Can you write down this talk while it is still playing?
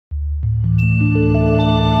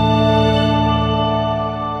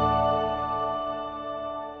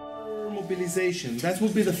mobilization. That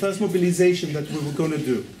would be the first mobilization that we were going to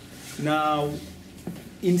do. Now,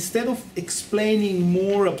 instead of explaining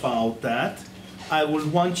more about that, I will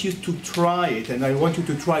want you to try it, and I want you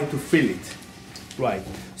to try to feel it. Right.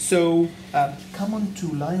 So, come on to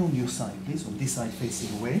lie on your side, please, on this side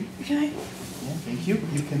facing away. Okay. Yeah, thank you.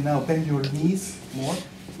 You can now bend your knees more.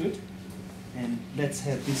 Good. And let's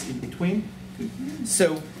have this in between. Good.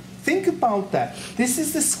 So, think about that. This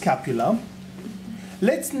is the scapula.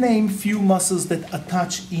 Let's name few muscles that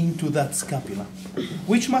attach into that scapula.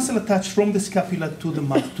 Which muscle attach from the scapula to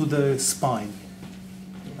the spine?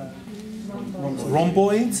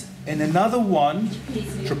 Rhomboids. And another one,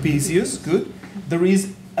 trapezius. Good. There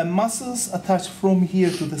is a muscles attached from here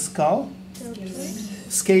to the skull.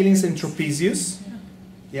 Scalens and trapezius.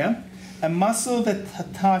 Yeah. A muscle that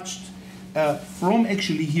attached from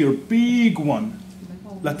actually here, big one,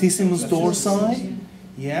 latissimus dorsi.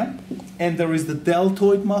 Yeah, and there is the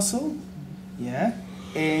deltoid muscle, yeah,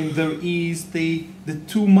 and there is the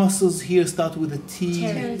two muscles here start with a T,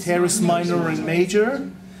 teres minor and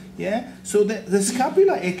major, yeah. So the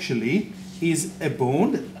scapula actually is a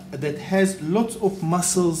bone that has lots of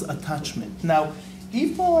muscles attachment. Now,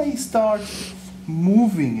 if I start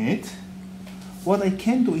moving it, what I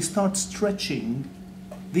can do is start stretching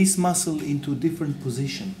this muscle into different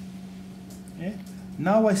position. Yeah?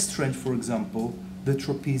 Now I stretch, for example, the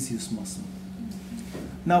trapezius muscle.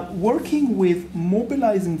 Now, working with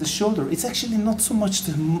mobilizing the shoulder, it's actually not so much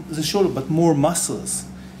the shoulder, but more muscles.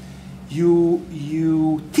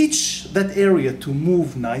 You teach that area to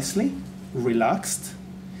move nicely, relaxed.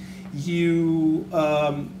 You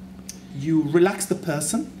relax the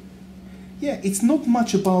person. Yeah, it's not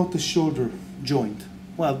much about the shoulder joint.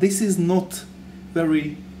 Well, this is not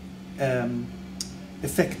very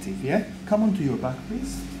effective, yeah? Come onto your back,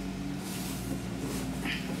 please.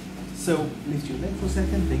 So, lift your leg for a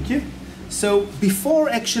second, thank you. So, before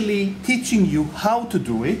actually teaching you how to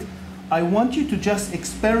do it, I want you to just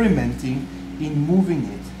experimenting in moving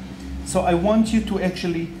it. So, I want you to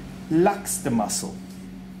actually lax the muscle.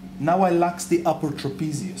 Now I lax the upper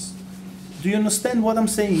trapezius. Do you understand what I'm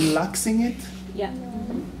saying, laxing it? Yeah.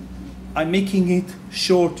 I'm making it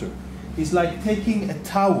shorter. It's like taking a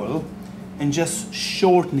towel and just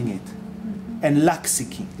shortening it and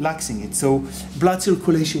laxing it. So blood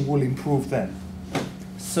circulation will improve then.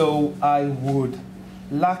 So I would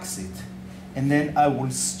lax it and then I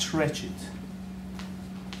will stretch it.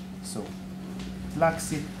 So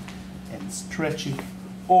lax it and stretch it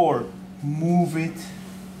or move it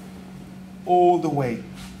all the way.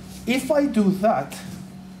 If I do that,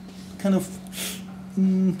 kind of,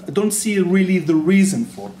 I don't see really the reason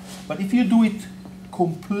for. But if you do it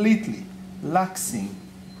completely, laxing,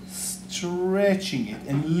 stretching it,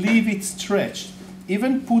 and leave it stretched,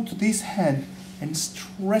 even put this hand and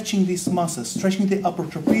stretching this muscle, stretching the upper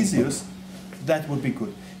trapezius, that would be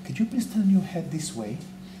good. Could you please turn your head this way?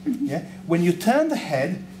 Yeah. When you turn the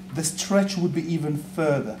head, the stretch would be even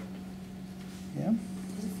further. Yeah.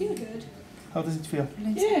 Does it feel good? How does it feel?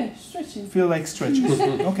 Yeah, stretching. Feel like stretching.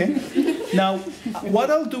 Okay. Now,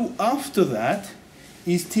 what I'll do after that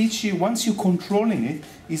is teach you, once you're controlling it,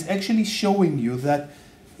 is actually showing you that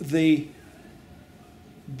the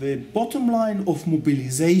bottom line of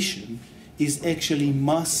mobilization is actually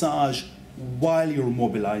massage while you're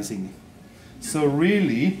mobilizing. So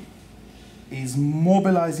really is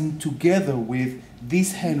mobilizing together with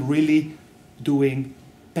this hand really doing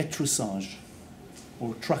petrissage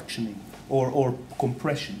or tractioning or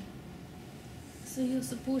compression. So you're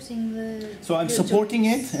supporting the... So I'm supporting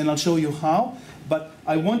it, and I'll show you how, but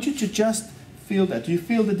I want you to just feel that. Do you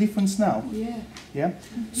feel the difference now? Yeah. Yeah?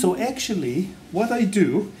 Mm-hmm. So actually, what I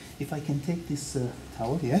do, if I can take this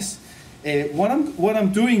towel, yes, what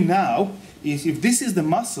I'm doing now is, if this is the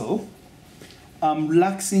muscle, I'm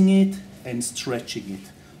laxing it and stretching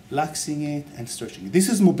it. Laxing it and stretching it. This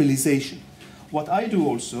is mobilization. What I do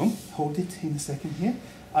also, hold it in a second here,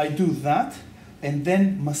 I do that, and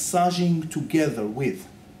then massaging together with.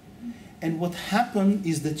 And what happens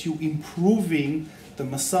is that you're improving the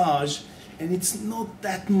massage, and it's not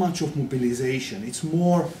that much of mobilization. It's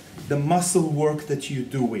more the muscle work that you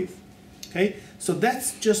do with. Okay? So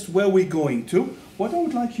that's just where we're going to. What I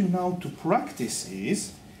would like you now to practice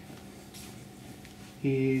is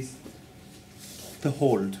the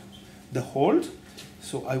hold. The hold.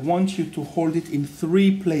 So I want you to hold it in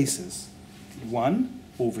 3 places. 1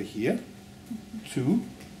 over here, 2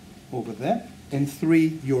 over there, and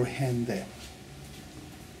 3 your hand there.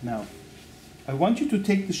 Now, I want you to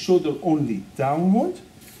take the shoulder only downward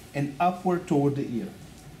and upward toward the ear.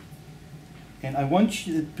 And I want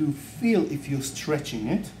you to feel if you're stretching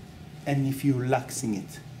it and if you're relaxing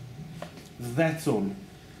it. That's all.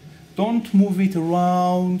 Don't move it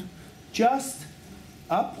around, just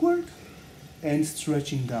upward and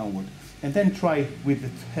stretching downward. And then try with the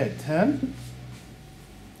head turn,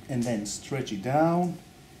 and then stretch it down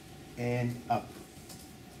and up.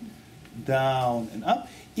 Down and up.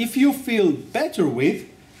 If you feel better with,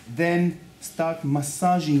 then start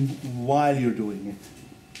massaging while you're doing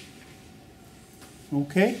it.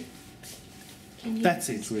 Okay? That's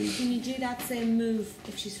it, really. Can you do that same move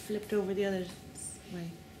if she's flipped over the other way?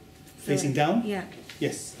 Facing down? Yeah.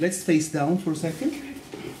 Yes. Let's face down for a second.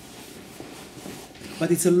 But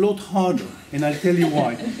it's a lot harder, and I'll tell you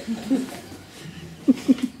why.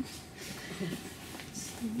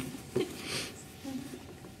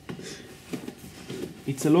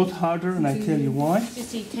 It's a lot harder, and I'll tell you why.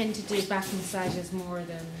 Just you tend to do back massages more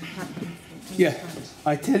than happen. Yeah,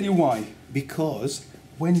 I tell you why. Because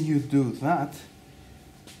when you do that,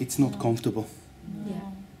 it's not comfortable. Yeah.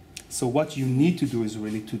 So what you need to do is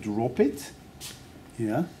really to drop it,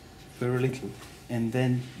 yeah, very little, and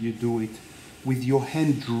then you do it with your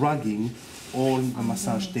hand dragging on the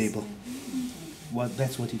massage table.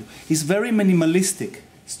 That's what you do. It's very minimalistic.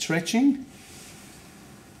 Stretching,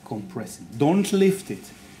 compressing. Don't lift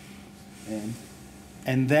it.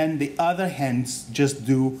 And then the other hands just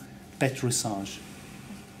do pet massage.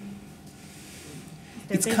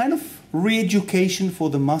 It's kind of re-education for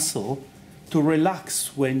the muscle to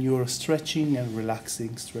relax when you're stretching and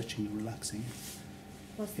relaxing, stretching and relaxing.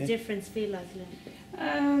 What's the difference feel like, Lynn?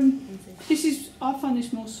 I find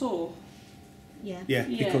this more sore. Yeah. Yeah,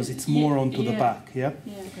 Yeah. because it's more onto the Yeah. back, yeah?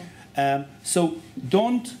 Yeah. Okay. So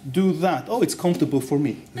don't do that. Oh, it's comfortable for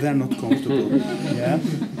me. They're not comfortable. Yeah.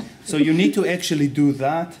 So you need to actually do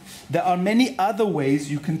that. There are many other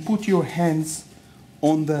ways you can put your hands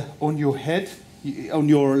on your head, on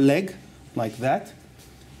your leg, like that.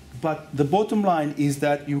 But the bottom line is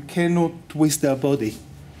that you cannot twist their body.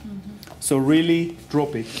 So really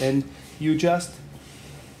drop it, and you just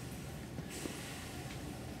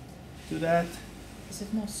do that. Is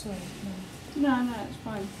it more sore? No, it's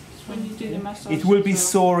fine. It's when you do the massage. It will be as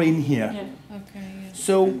well. sore in here. Yeah. No. Okay. Yeah.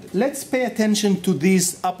 So let's pay attention to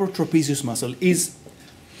this upper trapezius muscle. Is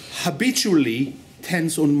habitually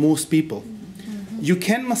tense on most people. You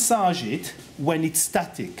can massage it when it's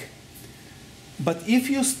static. But if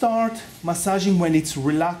you start massaging when it's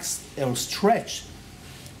relaxed or stretched,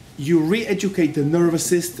 you re-educate the nervous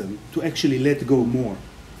system to actually let go more.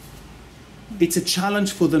 It's a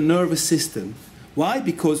challenge for the nervous system. Why?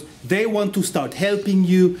 Because they want to start helping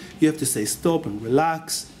you. You have to say stop and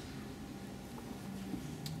relax.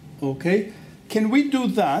 Okay? Can we do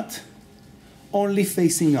that only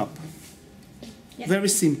facing up? Yeah. Very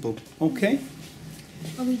simple. Okay?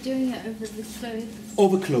 Are we doing it over the clothes?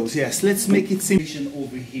 Over close, yes. Let's make it simple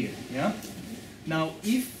over here. Yeah? Now,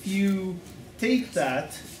 if you take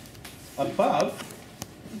that above,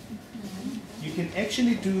 you can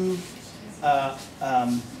actually do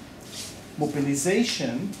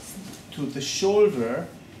mobilization to the shoulder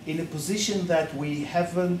in a position that we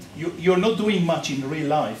haven't, you're not doing much in real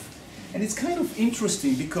life. And it's kind of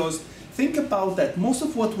interesting because think about that. Most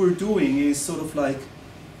of what we're doing is sort of like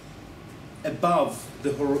above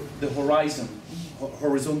the horizon,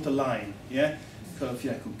 horizontal line, yeah? Kind of,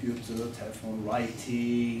 yeah, computer, telephone,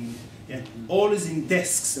 writing, yeah? All is in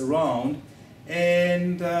desks around.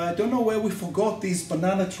 And I don't know where we forgot these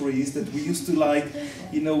banana trees that we used to like,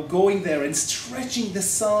 you know, going there and stretching the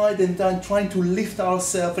side and then trying to lift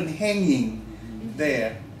ourselves and hanging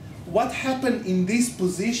there. What happened in this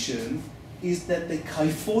position is that the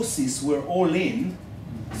kyphosis were all in,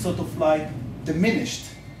 sort of like diminished.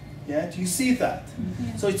 Yeah, do you see that?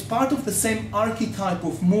 Yeah. So it's part of the same archetype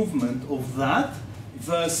of movement of that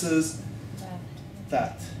versus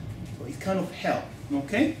that. So it kind of helped,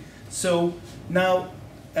 okay? So now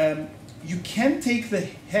you can take the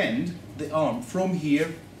hand, the arm from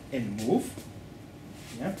here and move,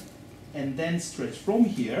 yeah, and then stretch from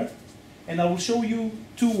here. And I will show you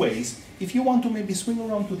two ways. If you want to maybe swing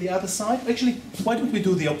around to the other side, actually, why don't we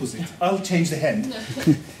do the opposite? I'll change the hand.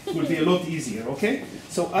 It will be a lot easier, okay?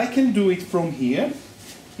 So I can do it from here.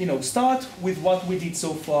 You know, start with what we did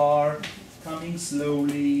so far, coming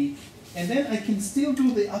slowly, and then I can still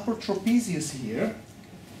do the upper trapezius here.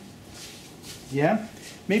 Yeah?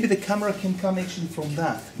 Maybe the camera can come actually from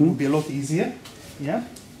that. It will be a lot easier. Yeah?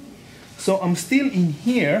 So I'm still in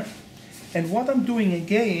here, and what I'm doing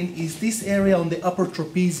again is this area on the upper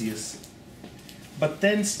trapezius, but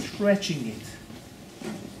then stretching it.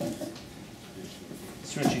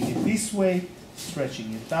 Stretching it this way,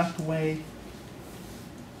 stretching it that way.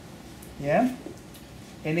 Yeah?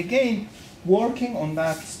 And again, working on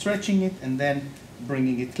that, stretching it, and then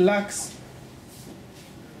bringing it lax,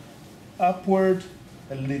 upward,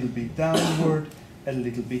 a little bit downward, a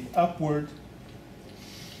little bit upward.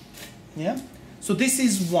 Yeah? So this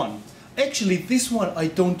is one. Actually, this one I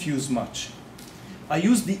don't use much. I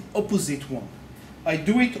use the opposite one. I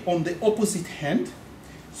do it on the opposite hand.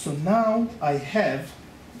 So now I have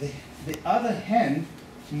the other hand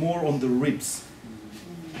more on the ribs.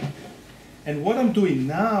 And what I'm doing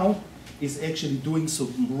now is actually doing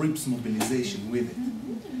some ribs mobilization with it.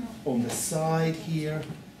 On the side here.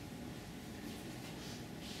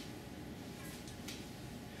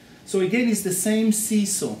 So again, it's the same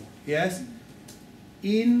seesaw, yes?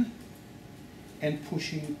 In and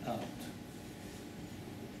pushing out.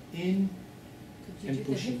 In Could you and do the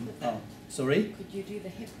hip pushing with that? out. Sorry? Could you do the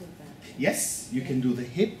hip with that? Yes, you can do the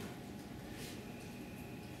hip.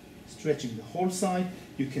 Stretching the whole side.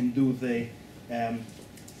 You can do the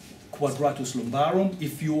quadratus lumbarum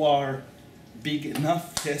if you are big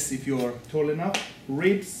enough, yes, if you're tall enough.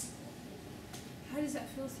 Ribs, How does that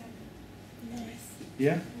feel, Sarah? Nice.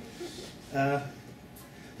 yeah.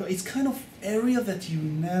 So it's kind of area that you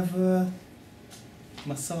never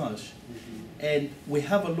massage. And we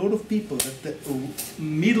have a lot of people that the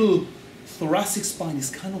middle thoracic spine is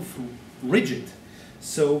kind of rigid.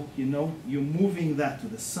 So, you know, you're moving that to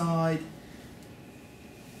the side,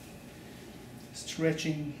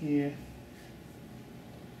 stretching here,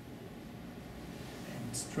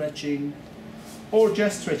 and stretching, or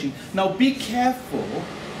just stretching. Now be careful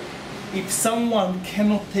if someone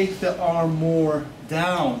cannot take the arm more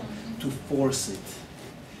down to force it.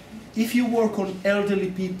 If you work on elderly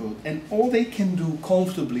people and all they can do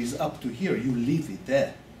comfortably is up to here, you leave it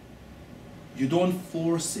there. You don't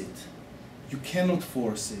force it. You cannot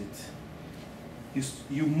force it.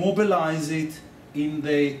 You mobilize it in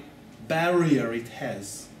the barrier it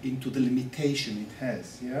has, into the limitation it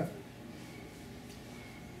has, yeah?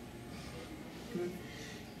 Good.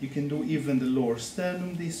 You can do even the lower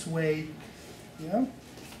sternum this way, yeah?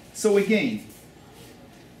 So again,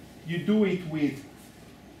 you do it with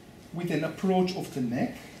an approach of the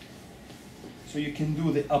neck. So you can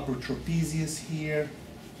do the upper trapezius here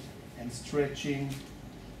and stretching.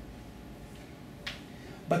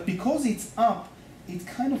 But because it's up, it's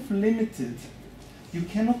kind of limited. You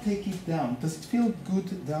cannot take it down. Does it feel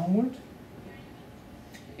good downward?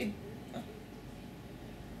 It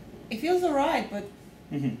feels alright, but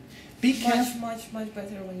Be careful much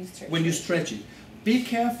better when you stretch. when you stretch it. Be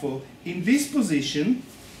careful. In this position,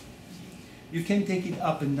 you can take it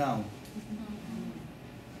up and down.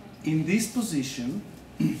 In this position,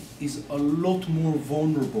 is a lot more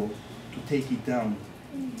vulnerable to take it down.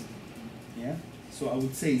 Yeah. So I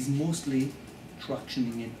would say it's mostly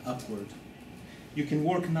tractioning it upward. You can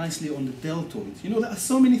work nicely on the deltoid. You know, there are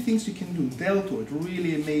so many things you can do. Deltoid,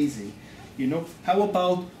 really amazing. You know, how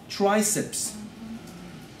about triceps?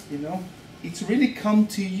 You know, it's really come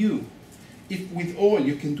to you. If with oil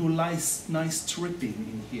you can do nice stripping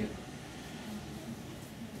in here.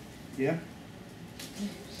 Yeah?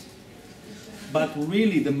 But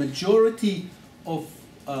really the majority of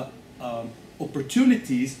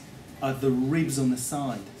opportunities are the ribs on the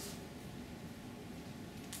side.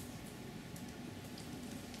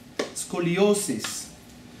 Scoliosis,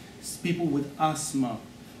 people with asthma,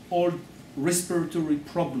 or respiratory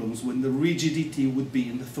problems when the rigidity would be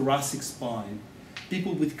in the thoracic spine,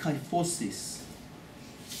 people with kyphosis.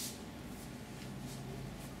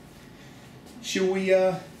 Shall we,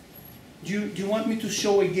 do you want me to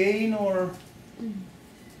show again, or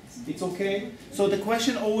it's okay? So the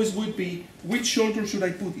question always would be, which shoulder should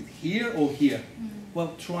I put it, here or here?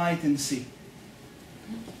 Well, try it and see.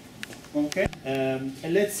 Okay, and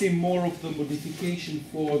let's see more of the modification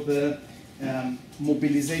for the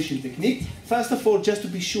mobilization technique. First of all, just to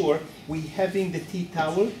be sure, we're having the tea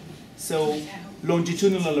towel, so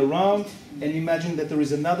longitudinal around, and imagine that there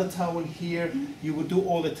is another towel here. You would do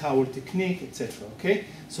all the towel technique, etc. Okay,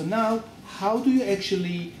 so now how do you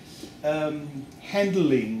actually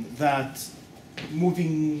handling that,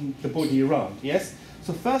 moving the body around? Yes,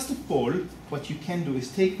 so first of all, what you can do is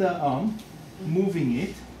take the arm, moving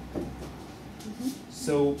it.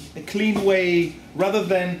 So a clean way, rather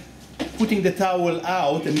than putting the towel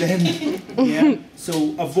out and then, yeah,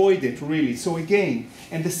 so avoid it really. So again,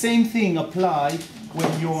 and the same thing apply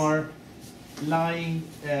when you're lying,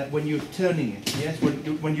 when you're turning it, yes,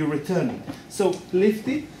 when you're returning. So lift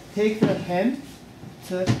it, take the hand,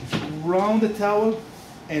 turn round the towel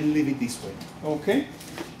and leave it this way, okay?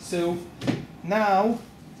 So now,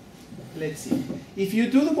 let's see. If you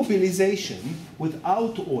do the mobilization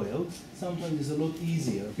without oil, sometimes it's a lot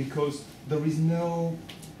easier because there is no,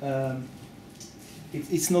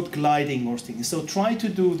 it's not gliding or sticking. So try to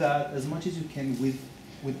do that as much as you can with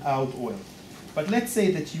without oil. But let's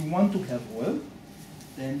say that you want to have oil,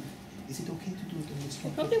 then is it okay to do it on this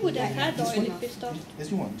one? Probably would have had This oil one? if we started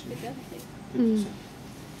As you want. with everything. Good. So,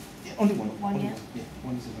 yeah, only one. One, only yeah. one. Yeah,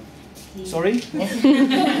 one is enough. Sorry?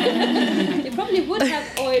 You probably would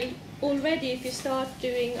have oil already if you start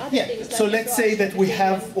doing other Yeah, things. so like let's say massage that we everything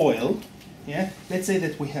have and- oil. Yeah, let's say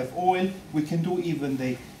that we have oil. We can do even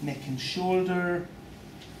the neck and shoulder.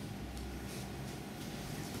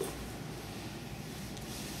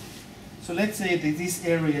 So let's say that this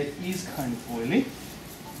area is kind of oily.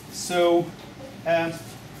 So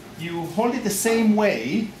you hold it the same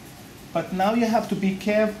way, but now you have to be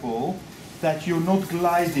careful that you're not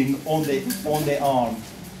gliding on the arm.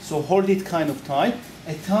 So hold it kind of tight.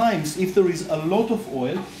 At times, if there is a lot of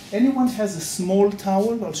oil, anyone has a small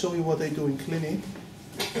towel? I'll show you what I do in clinic.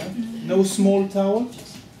 Yeah? No small towel?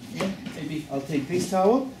 Yeah? Maybe I'll take this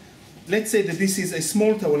towel. Let's say that this is a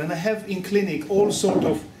small towel, and I have in clinic all sort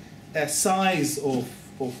of size of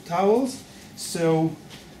towels. So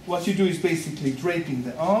what you do is basically draping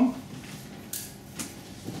the arm,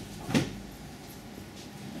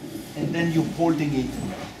 and then you're holding it.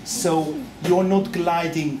 So you're not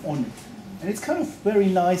gliding on it. And it's kind of very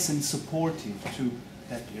nice and supportive to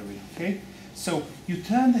that area, okay? So you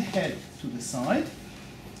turn the head to the side,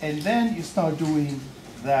 and then you start doing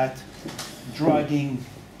that, dragging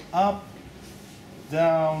up,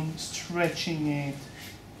 down, stretching it,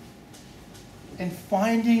 and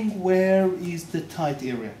finding where is the tight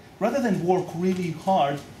area. Rather than work really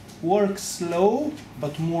hard, work slow,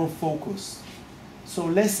 but more focused. So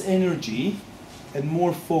less energy and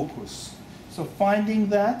more focus. So finding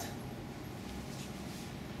that,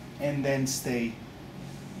 and then stay,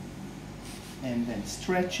 and then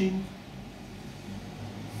stretching,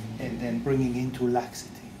 and then bringing into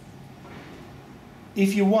laxity.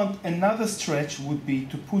 If you want another stretch, would be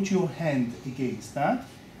to put your hand against that,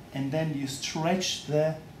 and then you stretch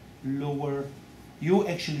the lower, you're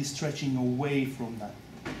actually stretching away from that.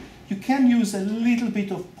 You can use a little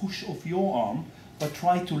bit of push of your arm, but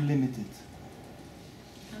try to limit it.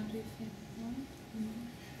 How do you feel?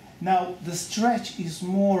 Now, the stretch is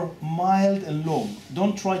more mild and long.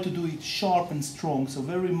 Don't try to do it sharp and strong, so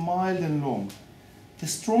very mild and long. The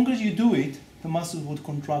stronger you do it, the muscle would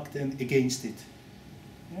contract and against it.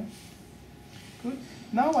 Yeah? Good.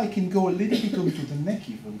 Now I can go a little bit onto the neck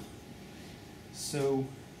even. So,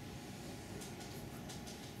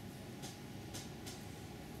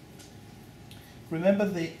 remember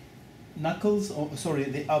the knuckles, or sorry,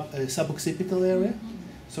 the suboccipital area?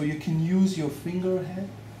 So you can use your finger head.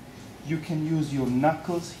 You can use your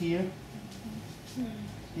knuckles here.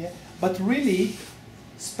 Yeah, but really,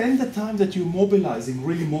 spend the time that you're mobilizing,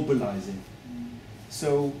 really mobilizing.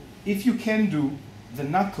 So if you can do the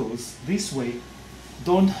knuckles this way,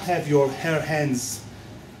 don't have your hands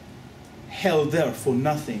held there for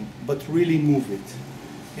nothing, but really move it.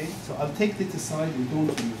 Okay, so I'll take it aside, we don't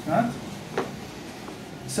use that.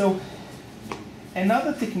 So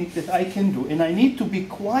another technique that I can do, and I need to be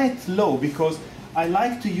quite low because I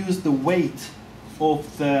like to use the weight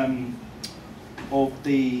of the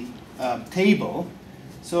table.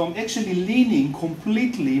 So I'm actually leaning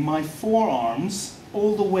completely my forearms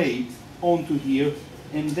all the way onto here,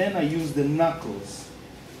 and then I use the knuckles.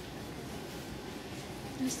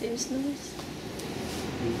 That seems nice.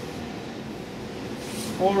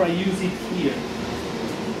 Or I use it here,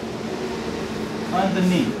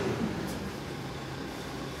 underneath.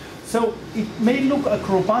 So it may look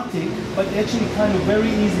acrobatic, but actually kind of very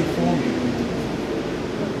easy for me.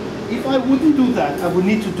 If I wouldn't do that, I would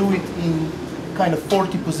need to do it in kind of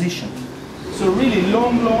 40 position. So really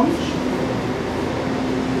long lunge,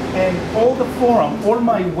 and all the forearm, all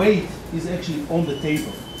my weight is actually on the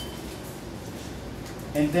table.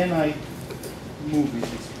 And then I move it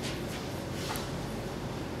this way.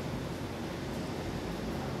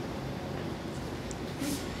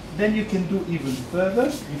 Then you can do even further.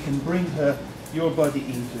 You can bring your body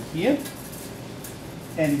into here.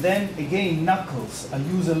 And then again, knuckles. I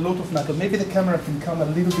use a lot of knuckles. Maybe the camera can come a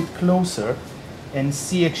little bit closer and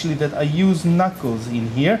see actually that I use knuckles in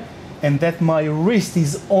here and that my wrist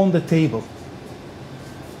is on the table.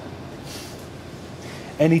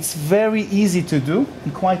 And it's very easy to do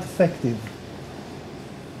and quite effective.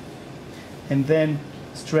 And then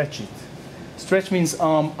stretch it. Stretch means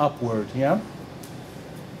arm upward, yeah?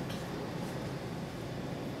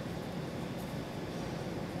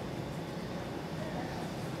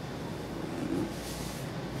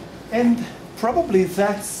 And probably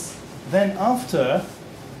that's then after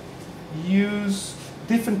use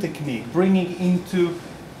different technique, bringing into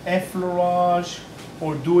effleurage,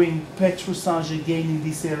 or doing pec massage again in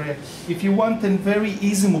this area. If you want a very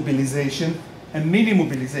easy mobilization, a mini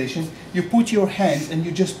mobilization, you put your hand and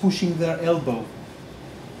you're just pushing their elbow.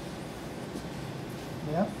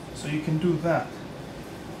 Yeah, so you can do that.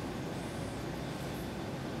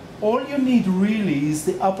 All you need really is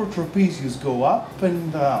the upper trapezius go up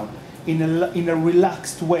and down in a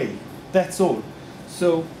relaxed way. That's all.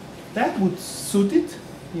 So that would suit it,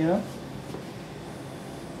 yeah.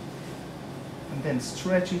 And then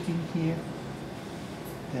stretch it in here,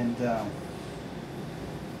 then down.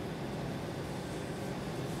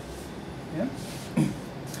 Yeah.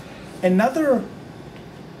 Another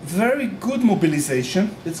very good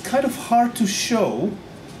mobilization, it's kind of hard to show,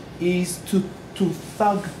 is to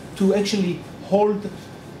actually hold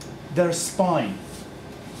their spine.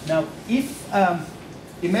 Now, if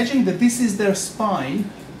imagine that this is their spine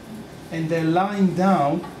and they're lying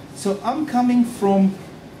down, so I'm coming from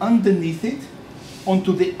underneath it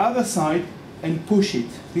onto the other side and push it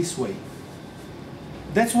this way.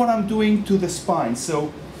 That's what I'm doing to the spine.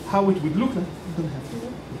 So how it would look like, you don't have to.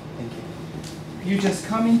 Thank you. You just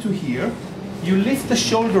come into here, you lift the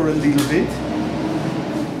shoulder a little bit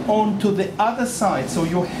onto the other side, so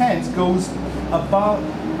your hands goes above,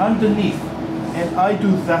 underneath, and I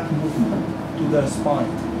do that movement to their spine.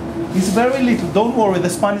 It's very little, don't worry, the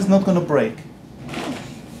spine is not going to break.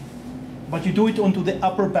 But you do it onto the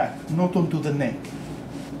upper back, not onto the neck.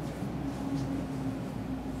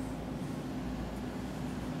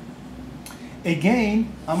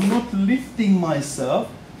 Again, I'm not lifting myself,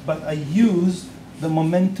 but I use the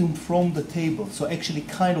momentum from the table. So actually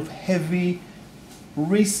kind of heavy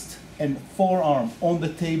wrist and forearm on the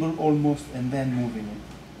table almost, and then moving it.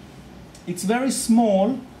 It's very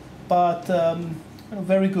small, but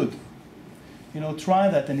very good. Try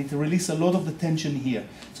that, and it releases a lot of the tension here.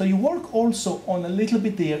 So you work also on a little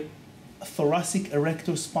bit the thoracic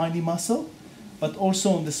erector spiny muscle, but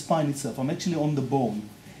also on the spine itself. I'm actually on the bone.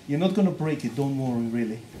 You're not going to break it, don't worry,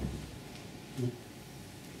 really.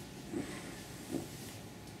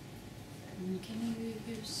 Can you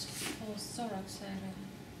use for thorax area,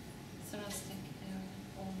 thoracic area,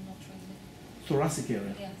 or not really? Thoracic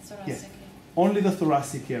area? Yeah, thoracic Yes. area. Only the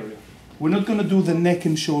thoracic area. We're not going to do the neck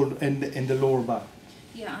and shoulder and the lower back.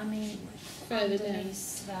 Yeah, I mean, Further down.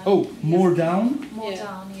 underneath that. Oh, Yes. more down? More Yeah.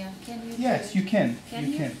 down, yeah. Can you? Yes, do you it? can. Can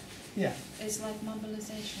you you? can. Yeah. It's like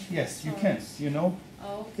mobilization. Yes, you Thorax. can.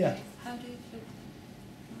 Oh, okay. Yeah. How do you do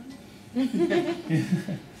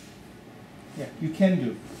it? Yeah, you can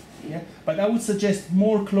do. Yeah, but I would suggest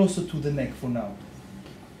more closer to the neck for now.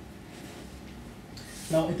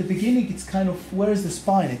 Now, at the beginning, it's kind of, where is the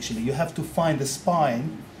spine actually? You have to find the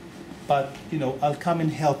spine, but I'll come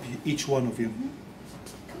and help you, each one of you.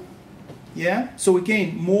 Yeah. So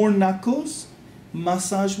again, more knuckles,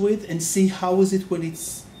 massage with, and see how is it when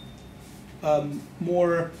it's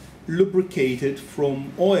more lubricated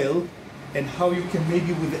from oil, and how you can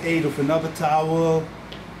maybe with the aid of another towel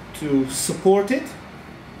to support it,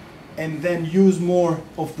 and then use more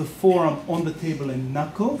of the forearm on the table and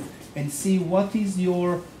knuckle, and see what is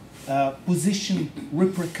your position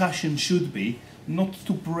repercussion should be, not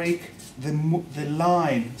to break the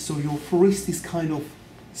line, so your wrist is kind of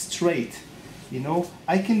straight.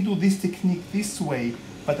 I can do this technique this way,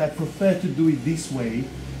 but I prefer to do it this way,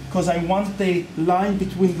 because I want the line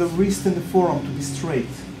between the wrist and the forearm to be straight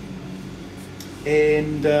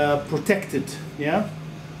and protected. Yeah.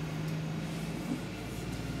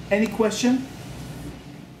 Any question?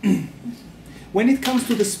 When it comes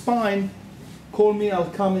to the spine, call me, I'll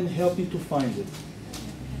come and help you to find it.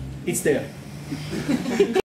 It's there.